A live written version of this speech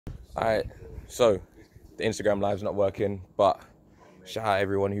Alright, so the Instagram live's not working, but shout out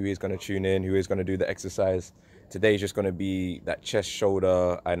everyone who is going to tune in, who is going to do the exercise. Today's just going to be that chest,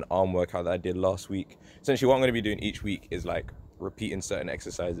 shoulder, and arm workout that I did last week. Essentially, what I'm going to be doing each week is like repeating certain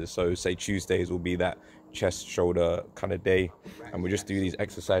exercises. So say Tuesdays will be that chest, shoulder kind of day, and we'll just do these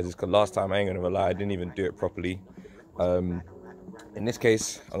exercises, because last time, I ain't going to lie, I didn't even do it properly. In this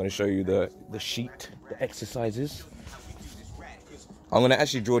case, I'm going to show you the sheet, the exercises. I'm going to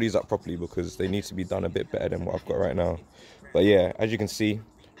actually draw these up properly because they need to be done a bit better than what I've got right now. But yeah, as you can see,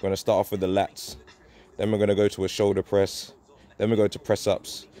 we're going to start off with the lats. Then we're going to go to a shoulder press. Then we go to press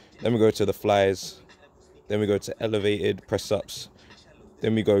ups. Then we go to the flies. Then we go to elevated press ups.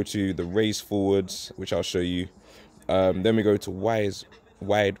 Then we go to the raise forwards, which I'll show you. Then we go to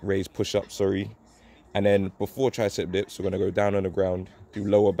wide raise push ups, And then before tricep dips, we're going to go down on the ground, do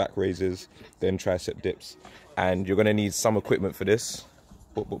lower back raises, then tricep dips. And you're going to need some equipment for this.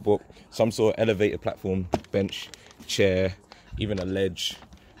 Some sort of elevated platform, bench, chair, even a ledge.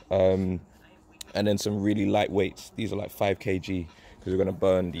 And then some really light weights. These are like 5 kg, because we're going to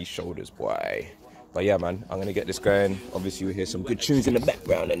burn these shoulders, boy. But yeah, man, I'm going to get this going. Obviously, you'll hear some good tunes in the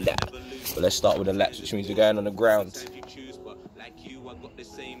background and that. But let's start with the lats, which means we're going on the ground. I got the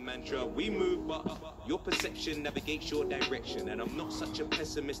same mantra, we move, but your perception navigates your direction. And I'm not such a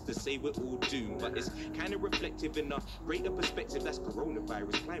pessimist to say we're all doomed, but it's kind of reflective in a greater perspective. That's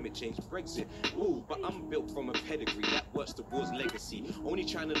coronavirus, climate change, Brexit. Ooh, but I'm built from a pedigree that works towards legacy. Only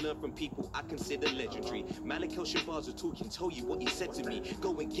trying to learn from people I consider legendary. Malik El-Shabazz will talk and tell you what he said to me.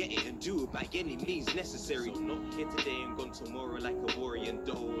 Go and get it and do it by any means necessary. So not here today and gone tomorrow like a warrior and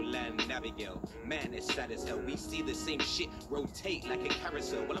Dole and Abigail. Man, it's sad as hell. We see the same shit rotate like a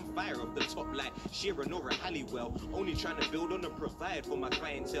carousel. Well, I'm fire off the top like Sheeran or a Halliwell. Only trying to build on and provide for my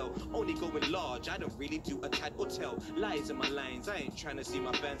clientele. Only going large, I don't really do a tad or tell. Lies in my lines, I ain't trying to see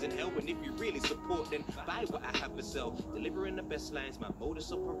my fans in hell. And if you really support, then buy what I have to sell. Delivering the best lines, my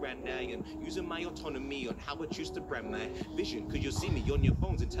modus operandi, and using my autonomy on how I choose to brand my vision. Cause you'll see me on your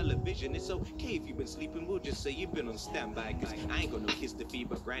phones and television. It's okay if you've been sleeping, we'll just say you've been on standby. Cause I ain't got no kiss to feed,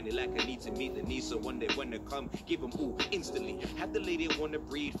 but grinding like I need to meet the needs. So one day when they come, give them all instantly. Have the lady I wanna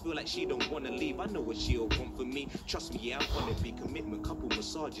breathe, feel like she don't wanna leave. I know what she'll want for me. Trust me, yeah, I wanna be commitment, couple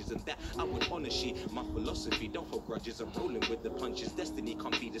massages, and that I would honor. She, my philosophy, don't hold grudges. I'm rolling with the punches. Destiny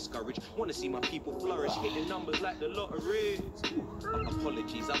can't be discouraged. Wanna see my people flourish, hitting numbers like the lottery.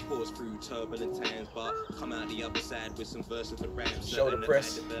 Apologies, I paused through turbulent times, but come out the other side with some versatile rhymes. Shoulder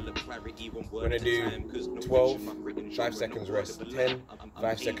press. We're gonna do 12, 5 seconds rest, 10,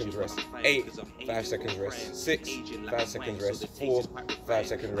 5 seconds rest, 8, 5 seconds rest, 6, 5 seconds rest, 4, 5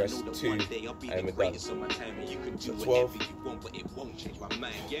 seconds rest, 2, and we're done. So 12.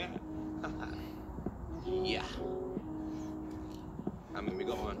 Yeah. I mean, we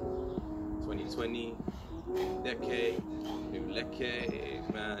got one. 2020, decade, new decade.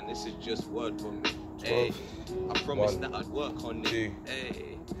 Man, this is just word for me. Hey, I promised that I'd work on it. 2,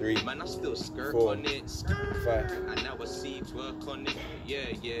 hey, 3, man, I still skirt 4, on it. 5. And now I see work on it.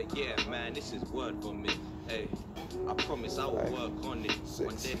 Yeah, man, this is word for me. Hey, I promise I will work on it 6,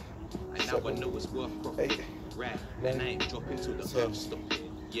 one day. And now I know it's worth profit. 8, Right, 9, and I ain't dropping till the 10, earth stop.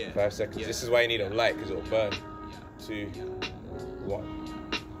 Yeah. 5 seconds. Yeah. This is why you need a light, because it'll burn. 2, 1.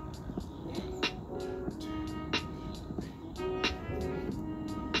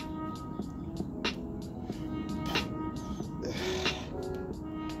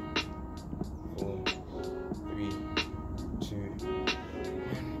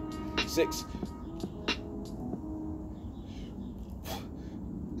 Six.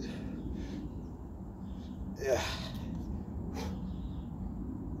 Yeah.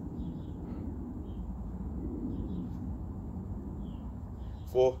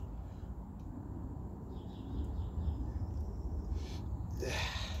 4.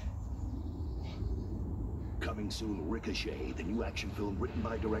 Coming soon, Ricochet, the new action film written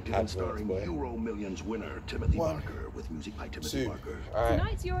by, directed, and Hands starring boy. Euro Millions winner Timothy 1, Barker, with music by Timothy 2. Barker. All right.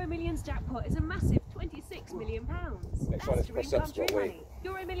 Tonight's Euro Millions jackpot is a massive £26 million. Next one is press ups, but wait. money.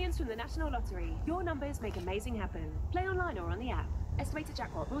 Euro Millions from the National Lottery. Your numbers make amazing happen. Play online or on the app. Estimated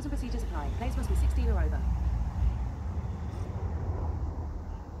jackpot. Rules and procedures apply. Players must be 16 or over.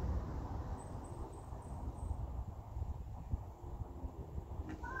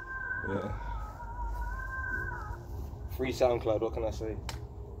 Yeah. Free SoundCloud, what can I say?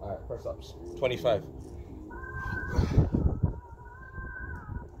 Alright, press ups. 25.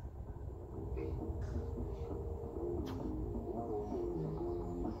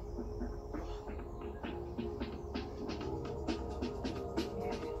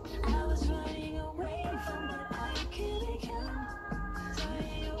 I was running away from what I could become.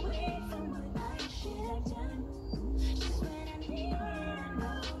 Running away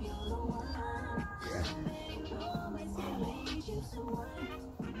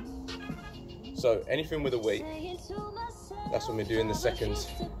So anything with a weight, that's when we're doing the second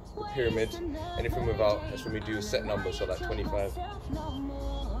pyramid. Anything without, that's when we do a set number, so like 25.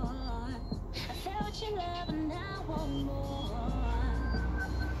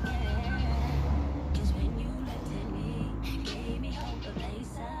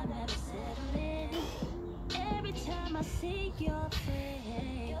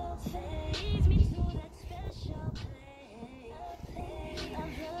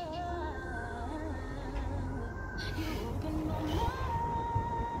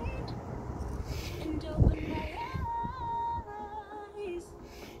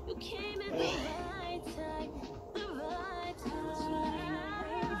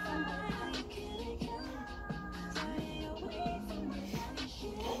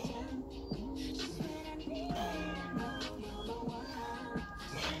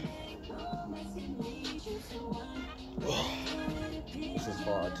 This is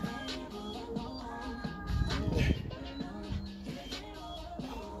hard.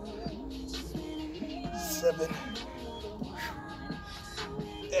 7,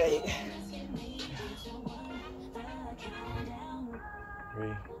 8.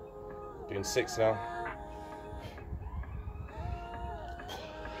 3. Doing 6 now.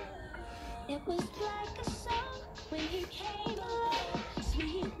 It was like a song when he came along,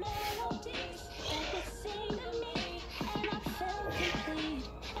 sweet melodies that would sing to me, and I felt complete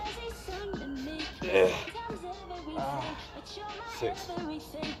as he sang to me. Sometimes everything, but you're my 6.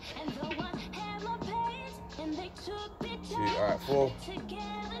 everything, and though I had my pains, and they took me 2. down, All right, 4.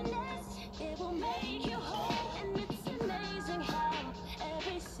 togetherness, it will make you whole, and it's amazing how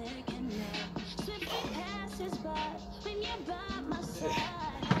every second now swiftly passes by when you're by my side.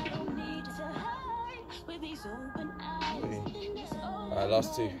 With these open eyes, Alright,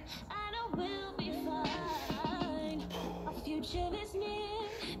 last 2. I know we'll be fine. Our future is near,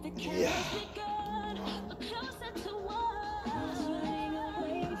 the cameras begun, we're closer to one. Running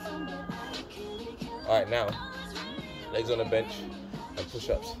away from the Alright, now, legs on the bench and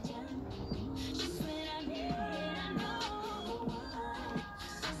push-ups.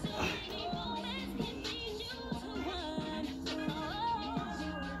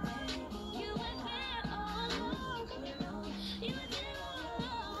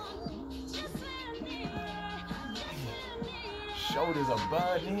 Shoulders are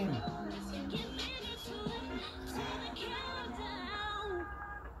burning.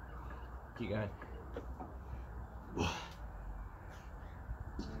 Keep going.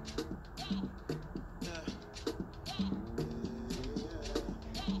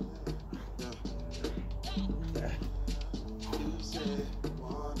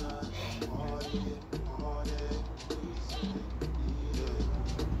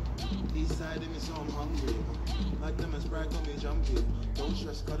 Don't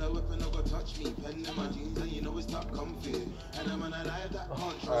stress, got a weapon, no go touch me. Pen in my jeans, and you know it's not comfy. And I'm on a life that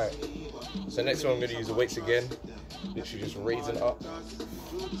can't trust me. So next one I'm going to use the weights again. Literally just raising up.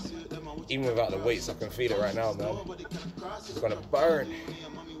 Even without the weights, I can feel it right now, man. It's going to burn.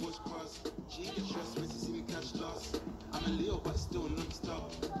 I'm a Leo, but still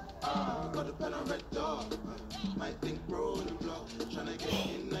non-stop. Got a pen on red dot. Might think rolling block. Tryna get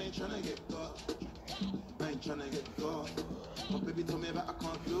in, I ain't tryna get got. I ain't tryna get got. My baby told me that I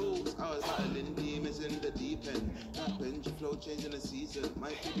can't lose. I was battling demons in the deep end. That Benji flow changing the season.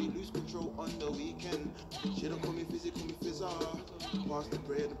 My baby lose control on the weekend. She don't call me fizzy, call me fizzer. Pass the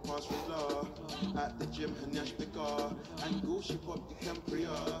bread and pass Rizzler. At the gym, her nash bigger. And go, she pop the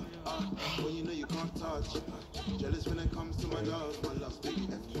Campria. When you know you can't touch. Jealous when it comes to my love. My love's big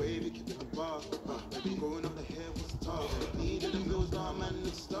F-wave, keep it above. Baby, growing up the hair was tough. Needed the meals, now man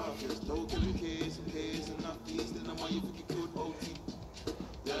looks stuff. Just told every case, enough feast. And I'm why you think you killed OT.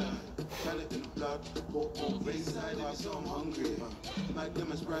 Yeah, talent in the blood. Hope race side, if so I'm hungry. Like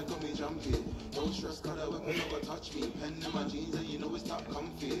them as brag got me jumpy. Don't stress, got a weapon, no go touch me. Pen in my jeans, and you know it's not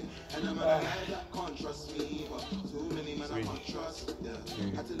comfy. And I'm a guy that can't trust me. But too many men I can't trust. Yeah,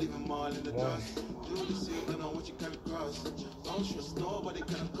 had to leave them all in the dust. Do the suit, don't know what you can cross. Don't trust nobody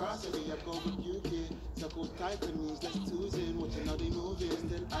can cross. Every I go with you, kid. Circle tight and means let's twos in. Watching how they moving,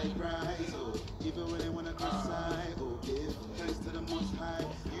 then I rise. Oh, even when they wanna cross side. Oh, give thanks to the most high.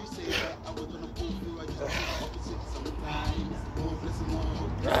 You say that I was gonna pull through. I just do the opposite sometimes. More blessing, more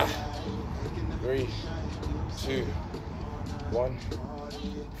hope. 3, 2, 1.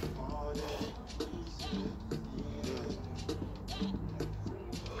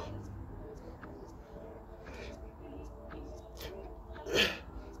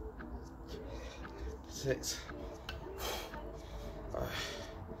 Six.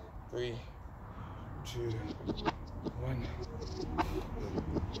 3, 2, 1.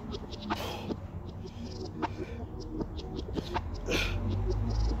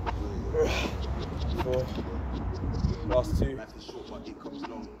 4. Last 2. Life is short, but it comes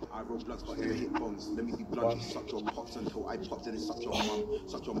long. I roll blunts, but never hit bombs. Let me be blunt, you suck your pops until I popped and it sucked your mum,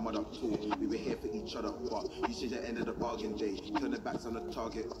 sucked your mother too. We were here for each other, but you see the end of the bargain day. Turn their backs on the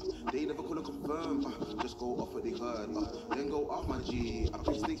target. They never couldn't confirm, just go off what they heard. Then go off my G. I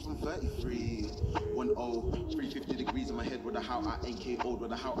play snakes from 33. 1-0, 350 degrees in my head with a how I ain't KO'd,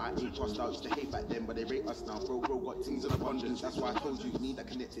 with a how I ain't crossed out. Used to hate back then, but they rate us now. Bro got things in abundance. That's why I told you need that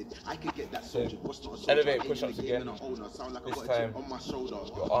connected. I could get that soldier. What's not a soldier? Elevate push-ups again. This time, on my shoulder.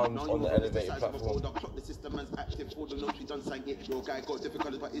 Your arms on the elevated platform. The system man's active for the notes we done sang it. Your guy got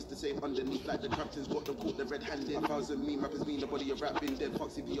difficult, but it's the same underneath. Like the captain's got the court, the red-handed. 1,000 meme rappers mean the body of rap been dead.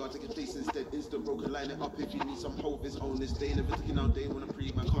 Foxy VR take a place instead. Instant broken, line it up if you need some hope. It's on this day. Never taking out day when I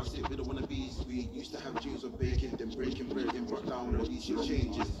pre man can't sit with the wannabes. We used to have Jews of bacon, then breaking bread and brought down all these shit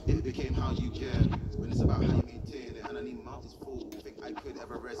changes. It became how you care when it's about how you maintain it. And I need mouth is full. Think I could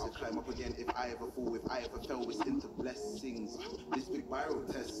ever rest and climb up again if I ever fall. If I ever fell, it's into blessings. This big viral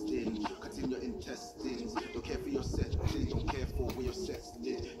testing, cutting your intestines. Don't care for your settings, don't care for where your set's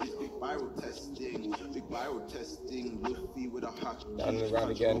lit. This big viral testing, Luffy with a hot down and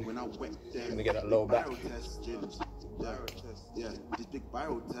around again. When I wet them, gonna get that low back. Yeah, this big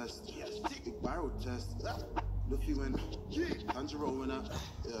viral test. Yes, big viral test. Luffy when Tanjiro when I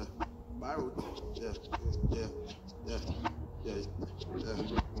viral. Yeah.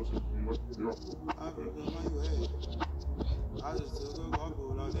 I've been on my way. I just took a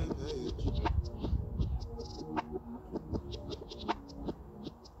couple on that page.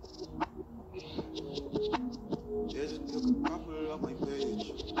 Yeah, just took a couple on my page.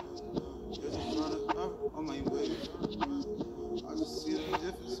 Yeah, just tryna have on my way. I just see the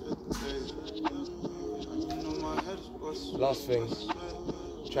difference with the page. I know my head was Last thing,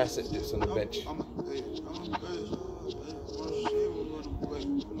 tricep dips on the bench.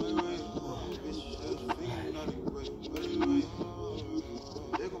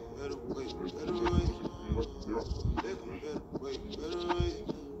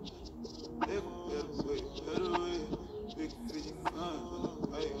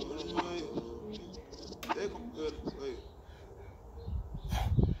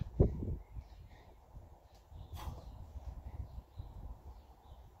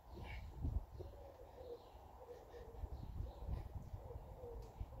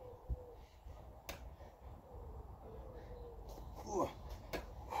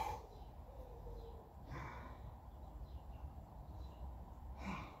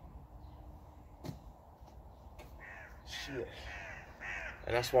 Shit.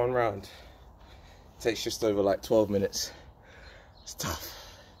 And that's one round. Takes just over like 12 minutes. It's tough.